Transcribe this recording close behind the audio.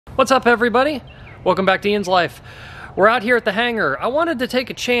What's up, everybody? Welcome back to Ian's Life. We're out here at the hangar. I wanted to take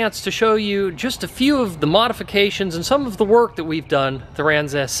a chance to show you just a few of the modifications and some of the work that we've done to the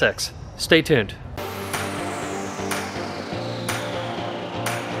Ramses 6. Stay tuned.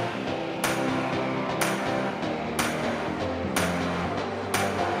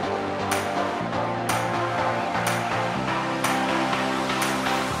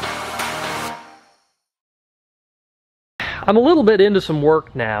 I'm a little bit into some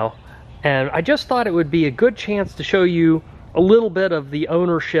work now, and I just thought it would be a good chance to show you a little bit of the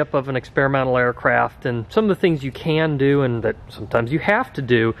ownership of an experimental aircraft and some of the things you can do and that sometimes you have to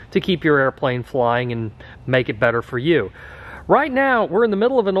do to keep your airplane flying and make it better for you. Right now, we're in the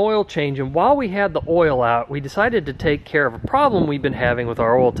middle of an oil change, and while we had the oil out, we decided to take care of a problem we've been having with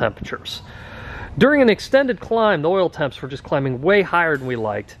our oil temperatures. During an extended climb, the oil temps were just climbing way higher than we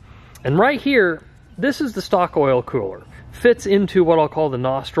liked. And right here, this is the stock oil cooler. Fits into what I'll call the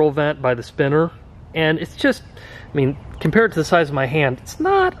nostril vent by the spinner, and it's just, I mean, compared to the size of my hand, it's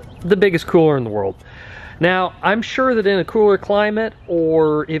not the biggest cooler in the world. Now, I'm sure that in a cooler climate,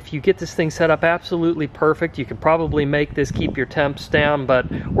 or if you get this thing set up absolutely perfect, you could probably make this keep your temps down, but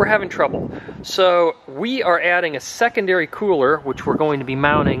we're having trouble. So we are adding a secondary cooler, which we're going to be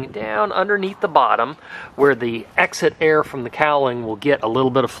mounting down underneath the bottom, where the exit air from the cowling will get a little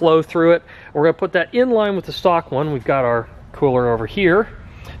bit of flow through it. We're going to put that in line with the stock one. We've got our cooler over here.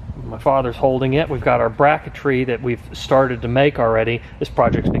 My father's holding it. We've got our bracketry that we've started to make already. This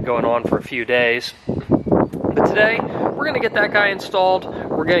project's been going on for a few days. But today, we're going to get that guy installed.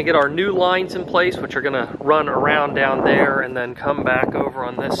 We're going to get our new lines in place, which are going to run around down there and then come back over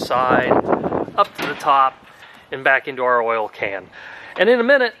on this side, up to the top, and back into our oil can. And in a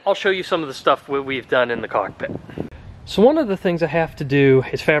minute, I'll show you some of the stuff we've done in the cockpit. So one of the things I have to do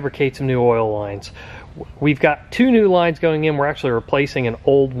is fabricate some new oil lines. We've got two new lines going in. We're actually replacing an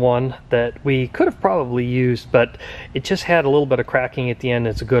old one that we could have probably used, but it just had a little bit of cracking at the end.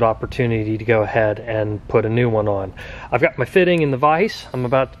 It's a good opportunity to go ahead and put a new one on. I've got my fitting in the vise. I'm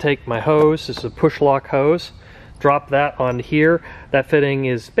about to take my hose. This is a push lock hose. Drop that on here. That fitting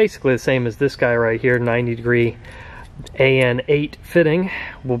is basically the same as this guy right here, 90-degree AN8 fitting.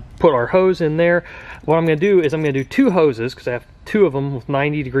 We'll put our hose in there. What I'm going to do is I'm going to do two hoses, because I have two of them with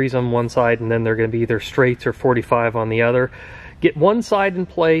 90 degrees on one side, and then they're going to be either straights or 45 on the other. Get one side in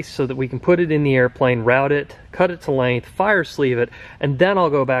place so that we can put it in the airplane, route it, cut it to length, fire sleeve it, and then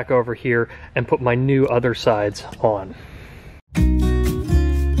I'll go back over here and put my new other sides on.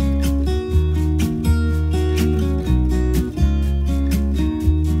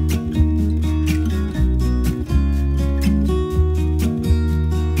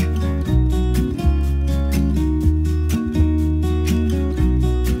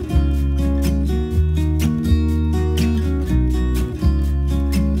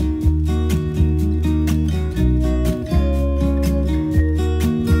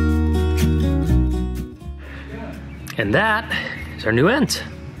 And that is our new ends.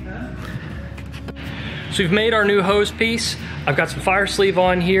 So we've made our new hose piece. I've got some fire sleeve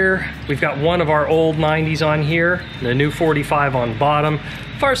on here. We've got one of our old 90s on here, the new 45 on bottom.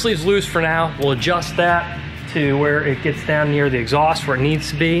 Fire sleeve's loose for now. We'll adjust that to where it gets down near the exhaust where it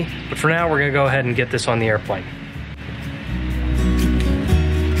needs to be. But for now, we're gonna go ahead and get this on the airplane.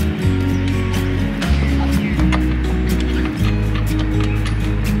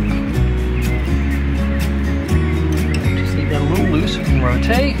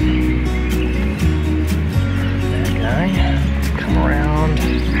 Rotate that guy, come around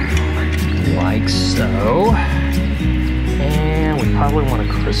like so, and we probably want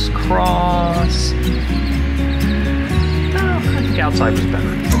to crisscross. No, I think outside was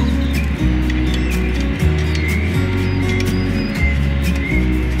better.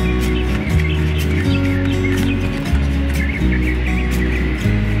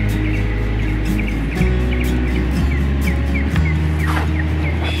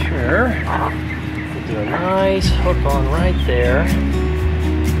 Do a nice hook on right there.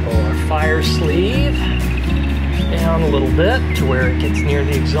 Pull our fire sleeve down a little bit to where it gets near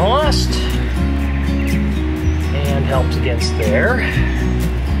the exhaust and helps against there.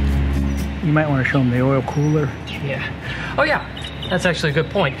 You might want to show them the oil cooler. Yeah. Oh yeah, that's actually a good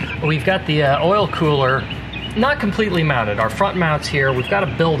point. We've got the oil cooler not completely mounted. Our front mount's here. We've got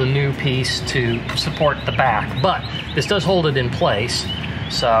to build a new piece to support the back, but this does hold it in place.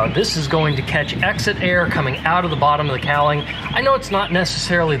 So this is going to catch exit air coming out of the bottom of the cowling. I know it's not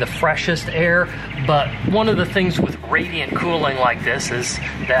necessarily the freshest air, but one of the things with radiant cooling like this is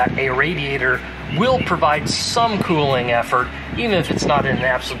that a radiator will provide some cooling effort, even if it's not in an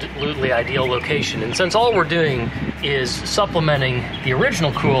absolutely ideal location. And since all we're doing is supplementing the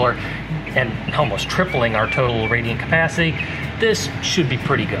original cooler and almost tripling our total radiant capacity, this should be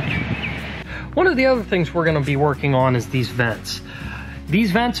pretty good. One of the other things we're going to be working on is these vents.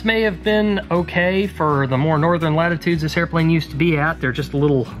 These vents may have been okay for the more northern latitudes this airplane used to be at. They're just a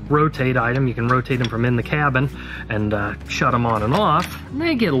little rotate item. You can rotate them from in the cabin and shut them on and off. And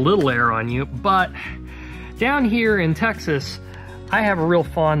they get a little air on you, but down here in Texas, I have a real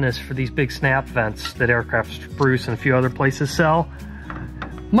fondness for these big snap vents that Aircraft Spruce and a few other places sell.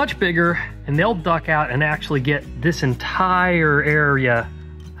 Much bigger, and they'll duck out and actually get this entire area.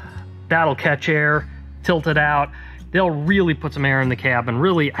 That'll catch air, tilt it out. They'll really put some air in the cabin.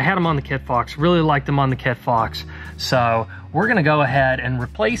 Really, I had them on the Kit Fox, really liked them on the Kit Fox. So we're gonna go ahead and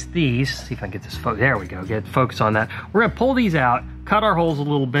replace these. See if I can get this focus, there we go, get focus on that. We're gonna pull these out, cut our holes a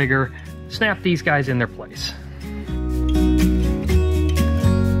little bigger, snap these guys in their place.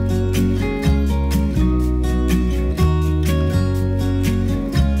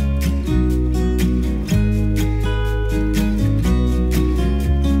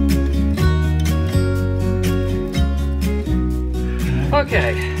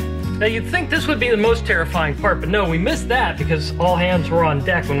 Okay, now you'd think this would be the most terrifying part, but no, we missed that because all hands were on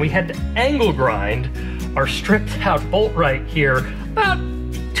deck when we had to angle grind our stripped out bolt right here about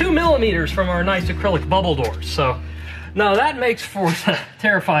 2 millimeters from our nice acrylic bubble doors. So now that makes for the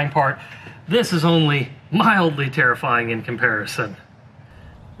terrifying part. This is only mildly terrifying in comparison.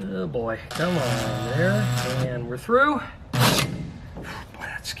 Oh boy, come on there, and we're through. Boy,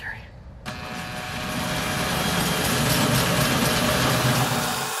 that's scary.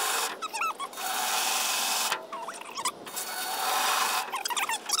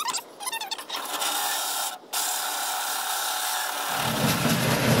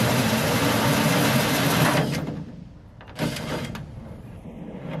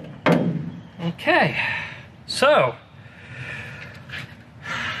 Okay, so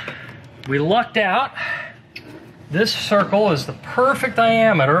we lucked out. This circle is the perfect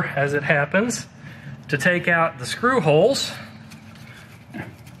diameter, as it happens, to take out the screw holes.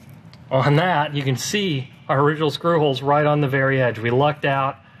 On that, you can see our original screw holes right on the very edge. We lucked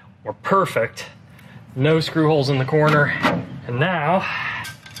out, we're perfect. No screw holes in the corner. And now,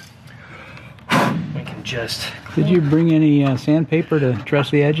 we can just... Did you bring any sandpaper to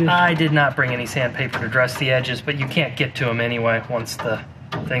dress the edges? I did not bring any sandpaper to dress the edges, but you can't get to them anyway once the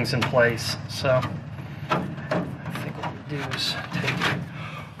thing's in place. So I think what we do is take...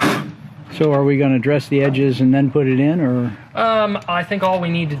 So are we going to dress the edges and then put it in, or? I think all we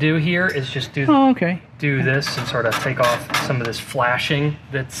need to do here is just do do this and sort of take off some of this flashing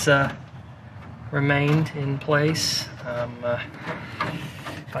that's remained in place.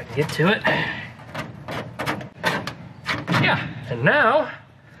 If I can get to it. Yeah, and now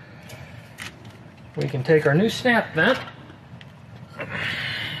we can take our new snap vent.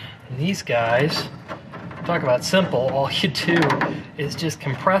 And these guys, talk about simple, all you do is just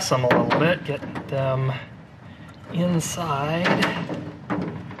compress them a little bit, get them inside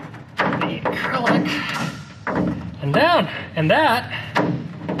the acrylic and down. And that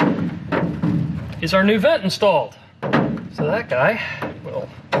is our new vent installed. So that guy will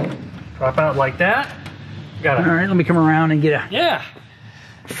drop out like that. All right, let me come around and get a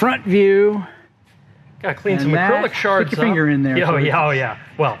front view. Gotta clean some acrylic shards up. Stick your finger in there. Oh yeah.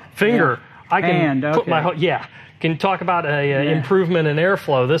 Well, finger. Yeah. I can put my can talk about a improvement in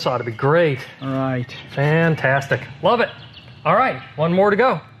airflow. This ought to be great. All right. Fantastic. Love it. All right, one more to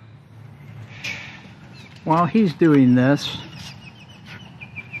go. While he's doing this,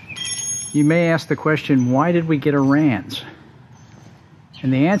 you may ask the question, why did we get a RANS?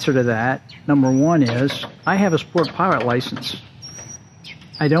 And the answer to that, number one, is I have a sport pilot license.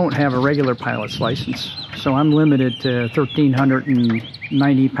 I don't have a regular pilot's license, so I'm limited to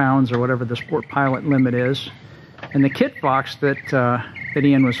 1,390 pounds or whatever the sport pilot limit is. And the Kit Fox that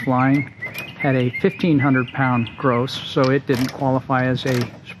Ian was flying had a 1,500 pound gross, so it didn't qualify as a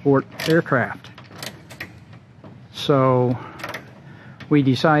sport aircraft. So we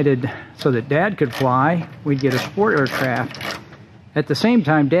decided, so that Dad could fly, we'd get a sport aircraft. At the same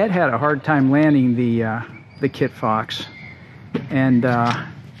time, Dad had a hard time landing the Kit Fox, and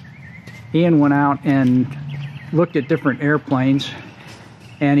Ian went out and looked at different airplanes,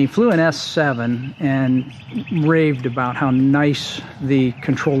 and he flew an S7 and raved about how nice the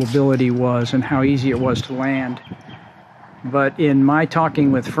controllability was and how easy it was to land. But in my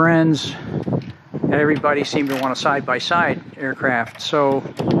talking with friends, everybody seemed to want a side-by-side aircraft. So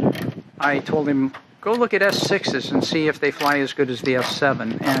I told him, go look at S6s and see if they fly as good as the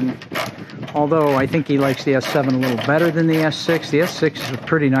S7. And although I think he likes the S7 a little better than the S6 is a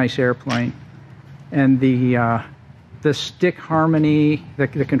pretty nice airplane. And the stick harmony, the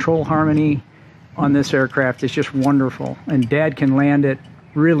control harmony on this aircraft is just wonderful. And Dad can land it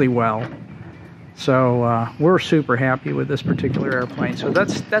really well. So we're super happy with this particular airplane. So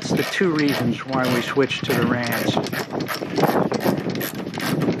that's the two reasons why we switched to the Rans.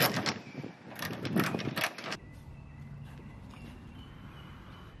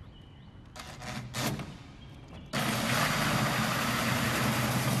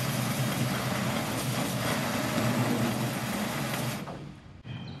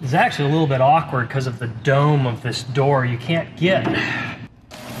 It's actually a little bit awkward because of the dome of this door. You can't get all of the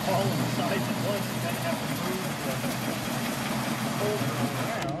sides at once. You kind of have to move the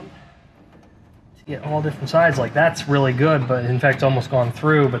holder around to get all different sides. Like that's really good, but in fact it's almost gone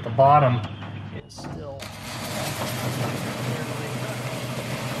through, but the bottom is still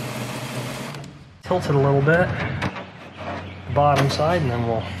tilted a little bit. The bottom side, and then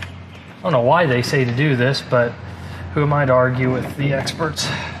we'll, I don't know why they say to do this, but who am I to argue with the experts?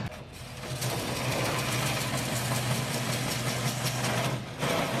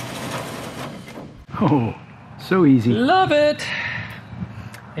 Oh, so easy. Love it!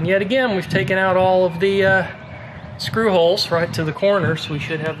 And yet again, we've taken out all of the screw holes right to the corner, so we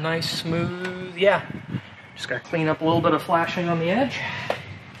should have nice, smooth, yeah. Just gotta clean up a little bit of flashing on the edge.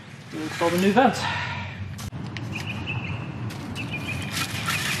 Install the new vents.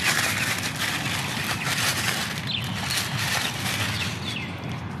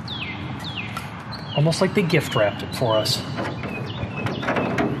 Almost like they gift wrapped it for us.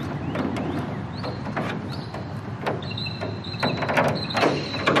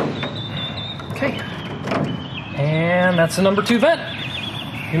 Okay. And that's the number 2 vent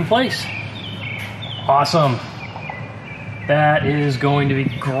in place. Awesome. That is going to be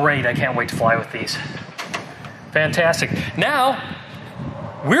great. I can't wait to fly with these. Fantastic. Now,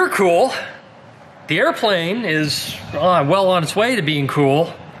 we're cool. The airplane is well on its way to being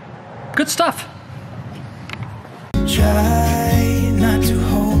cool. Good stuff. Try not to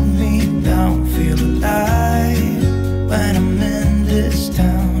hold me down, feel alive when I'm in this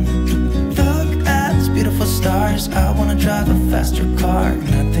town. Look at these beautiful stars, I wanna drive a faster car.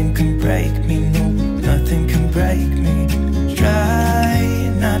 Nothing can break me, no, nothing can break me.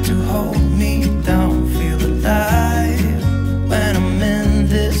 Try not to hold me down, feel alive when I'm in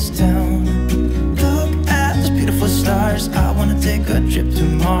this town. Look at these beautiful stars, I wanna take a trip to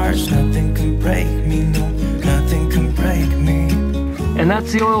Mars. Nothing can break me, no, nothing can break me. And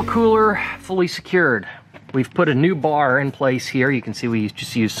that's the oil cooler fully secured. We've put a new bar in place here. You can see we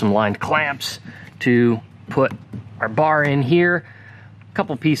just used some lined clamps to put our bar in here. A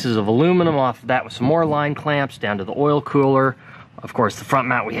couple pieces of aluminum off of that with some more lined clamps down to the oil cooler. Of course, the front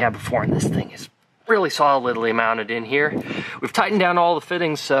mount we had before, and this thing is really solidly mounted in here. We've tightened down all the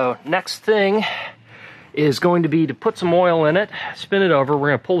fittings, so next thing is going to be to put some oil in it, spin it over. We're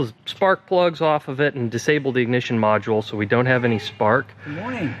going to pull the spark plugs off of it and disable the ignition module so we don't have any spark. Good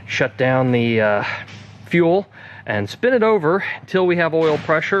morning. Shut down the fuel and spin it over until we have oil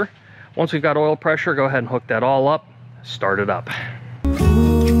pressure. Once we've got oil pressure, go ahead and hook that all up, start it up.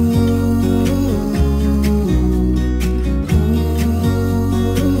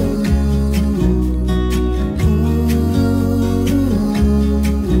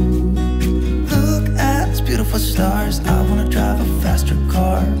 Stars, I wanna drive a faster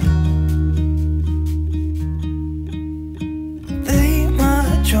car. Lay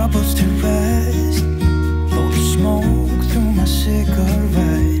my troubles to rest, blow the smoke through my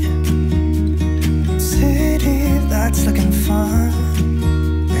cigarette. City lights looking fine,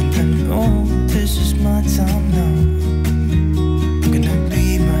 and I know this is my time now. I'm gonna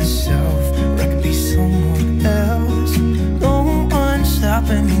be myself, or I could be someone else. No one's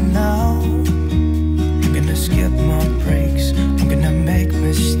stopping me now. Skip my breaks, I'm gonna make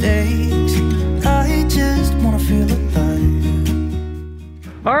mistakes. I just wanna feel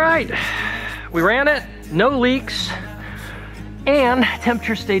alive. All right, we ran it, no leaks, and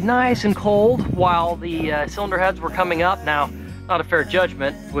temperature stayed nice and cold while the cylinder heads were coming up. Now, not a fair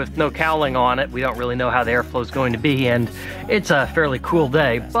judgment with no cowling on it. We don't really know how the airflow is going to be, and it's a fairly cool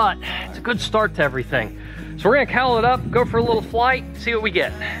day, but it's a good start to everything. So we're gonna cowl it up, go for a little flight, see what we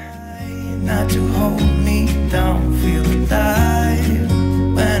get. Not to hold me down, feel alive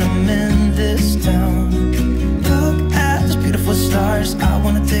when I'm in this town. Look at those beautiful stars, I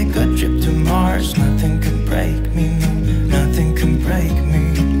wanna take a trip to Mars. Nothing can break me, no,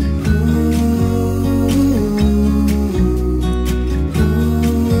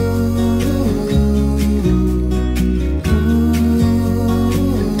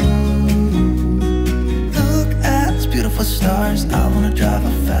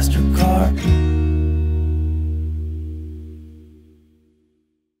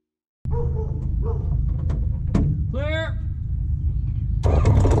 Clear.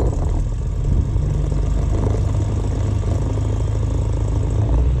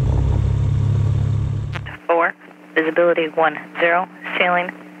 Four, visibility 10,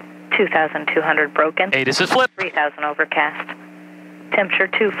 ceiling 2,200 broken. 8, this is Flip. 3,000 overcast. Temperature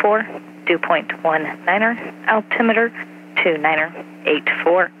 24, dew point 19er, altimeter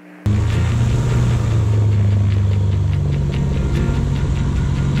 2984.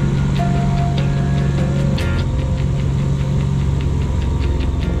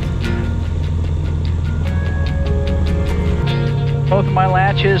 Both of my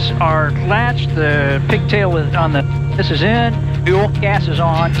latches are latched. The pigtail is on the. This is in. Fuel. Gas is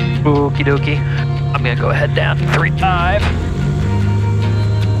on. Okie dokie. I'm gonna go ahead down 3.5.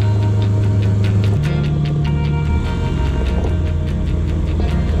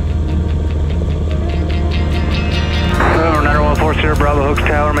 Runner 140 Bravo Hooks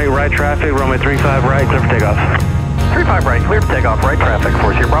Tower, make right traffic, runway 35 right, clear for takeoff. 35 right, clear for takeoff, right traffic,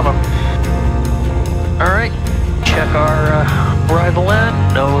 40 Bravo. All right, check our arrival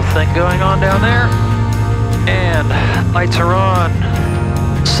in. No thing going on down there. And lights are on.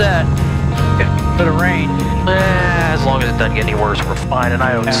 Set. Bit of rain. As long as it doesn't get any worse, we're fine. And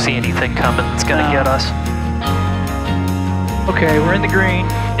I don't see anything coming that's gonna get us. Okay, we're in the green.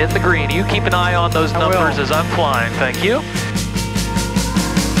 In the green. You keep an eye on those numbers as I'm flying. Thank you.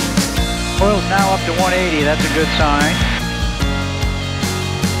 Oil's now up to 180. That's a good sign.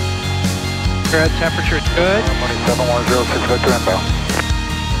 Overhead temperature's good. 27106 Victor inbound.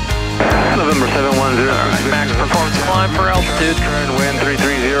 November 710. Alright, max performance climb for altitude. Current wind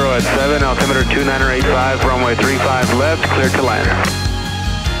 330 at 7, altimeter 2985, runway 35 left, clear to liner.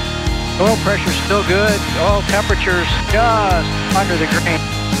 Oil pressure's still good. Oil temperature's just under the green.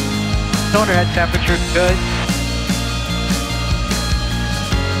 Cylinder head temperature's good.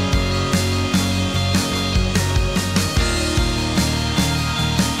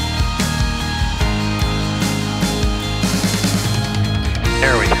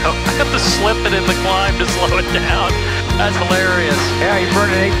 There we go. I have to slip it in the climb to slow it down. That's hilarious. Yeah, you're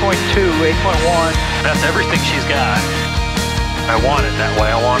burning 8.2, 8.1. That's everything she's got. I want it that way.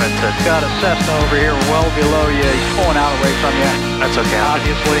 I want it to... Got a Cessna over here well below you. He's pulling out away from you. That's okay.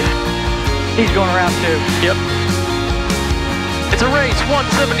 Obviously. He's going around too. Yep. It's a race,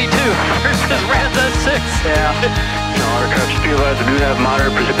 172 versus Ranza 6. Yeah. Watercraft Steelheads do have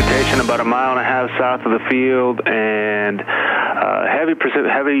moderate precipitation about 1.5 miles south of the field, and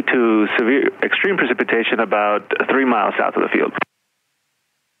heavy to severe, extreme precipitation about 3 miles south of the field.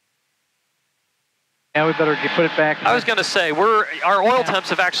 Yeah, we better put it back. I was going to say, our oil temps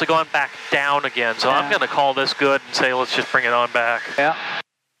have actually gone back down again, so I'm going to call this good and say let's just bring it on back. Yeah.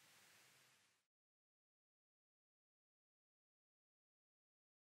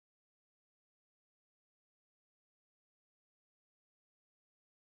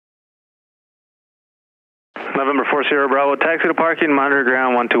 November 40 Bravo, taxi to parking, monitor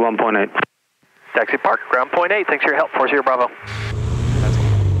ground 121.8. Taxi park, ground point 8, thanks for your help, 40 Bravo.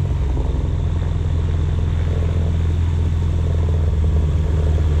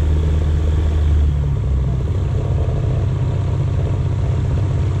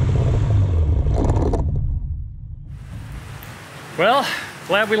 Well,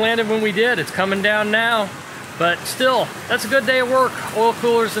 glad we landed when we did. It's coming down now. But still, that's a good day of work. Oil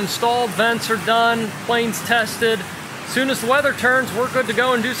coolers installed, vents are done, planes tested. As soon as the weather turns, we're good to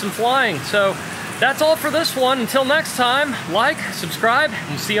go and do some flying. So that's all for this one. Until next time, like, subscribe,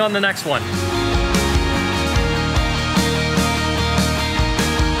 and see you on the next one.